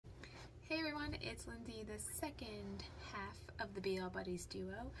Hey everyone, it's Lindsay, the second half of the BL Buddies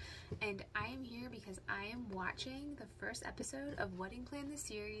duo, and I am here because I am watching the first episode of Wedding Plan the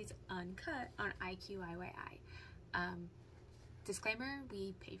Series Uncut on IQIYI. Disclaimer,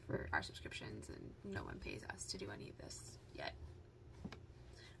 we pay for our subscriptions and no one pays us to do any of this yet.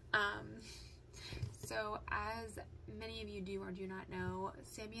 So as many of you do or do not know,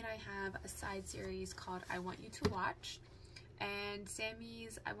 Sammy and I have a side series called I Want You to Watch. And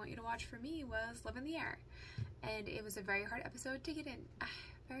Sammy's I Want You to Watch for me was Love in the Air. And it was a very hard episode to get in, a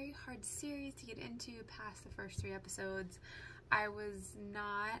very hard series to get into past the first 3 episodes. I was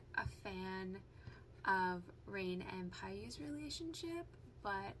not a fan of Rain and Payu's relationship,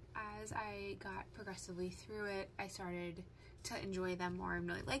 but as I got progressively through it, I started to enjoy them more and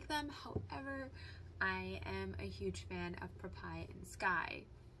really like them. However, I am a huge fan of Prapai and Sky.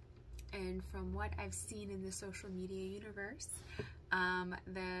 And from what I've seen in the social media universe,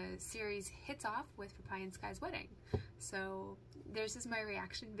 the series hits off with Prapai and Sky's wedding. So this is my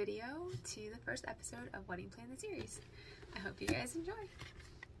reaction video to the first episode of Wedding Plan the Series. I hope you guys enjoy.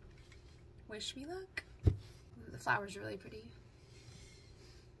 Wish me luck. Ooh, the flowers are really pretty.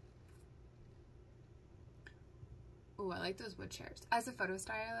 Ooh, I like those wood chairs. As a photo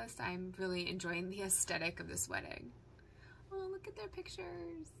stylist, I'm really enjoying the aesthetic of this wedding. Oh, look at their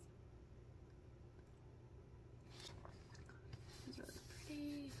pictures.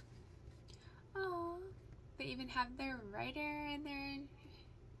 Oh, they even have their writer and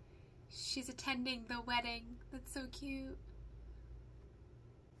she's attending the wedding. That's so cute.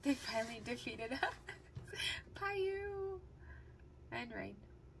 They finally defeated us. Payu and Rain.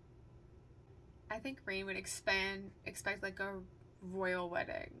 I think Rain would expect like a royal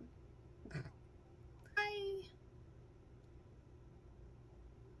wedding. Hi.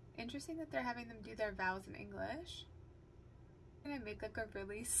 Interesting that they're having them do their vows in English. I'm gonna make like a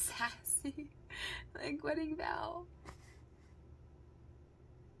really sassy like wedding vow.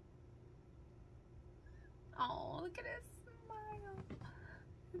 Oh, look at his smile.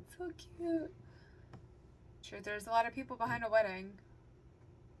 It's so cute. Sure, there's a lot of people behind a wedding.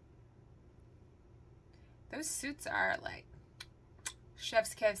 Those suits are like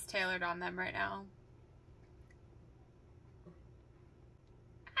chef's kiss tailored on them right now.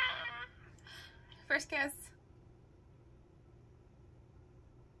 Ah, first kiss.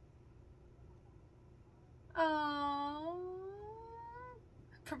 Oh,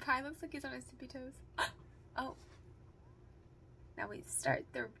 Prapai looks like he's on his tippy toes. Oh, now we start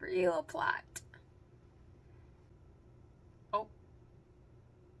the real plot. Oh,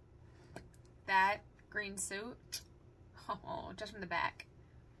 that green suit. Oh, just from the back.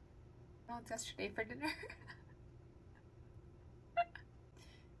 Oh, it's yesterday for dinner.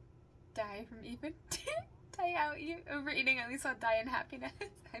 Die from even. Die out overeating at least I'll die in happiness.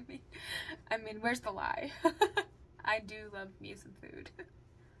 I mean, where's the lie? I do love me some food.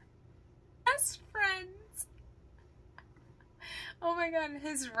 Best friends. Oh my god,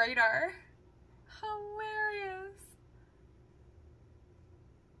 his radar. Hilarious.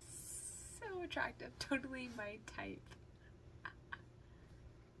 So attractive. Totally my type.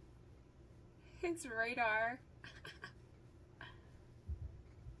 His radar.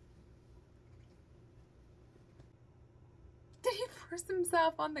 Did he force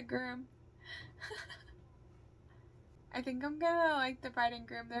himself on the groom? I think I'm gonna like the bride and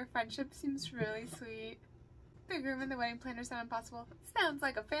groom. Their friendship seems really sweet. The groom and the wedding planner sound impossible. Sounds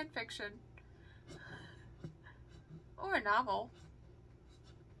like a fan fiction. Or a novel.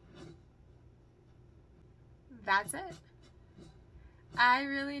 That's it. I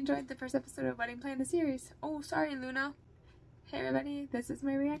really enjoyed the first episode of Wedding Plan the Series. Oh, sorry, Luna. Hey everybody, this is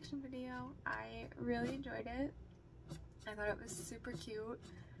my reaction video. I really enjoyed it. I thought it was super cute.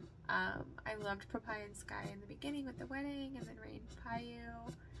 I loved Prapai and Sky in the beginning with the wedding, and then Rain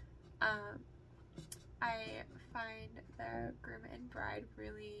Payu. I find the groom and bride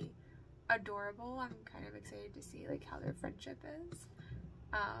really adorable. I'm kind of excited to see like how their friendship is.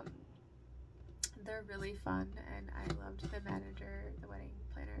 They're really fun, and I loved the manager, the wedding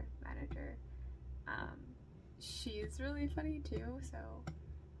planner manager. She's really funny too, so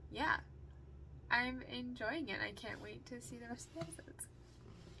yeah. I'm enjoying it. I can't wait to see the rest of the episodes.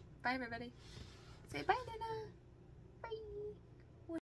 Bye, everybody. Say bye, Nana. Bye.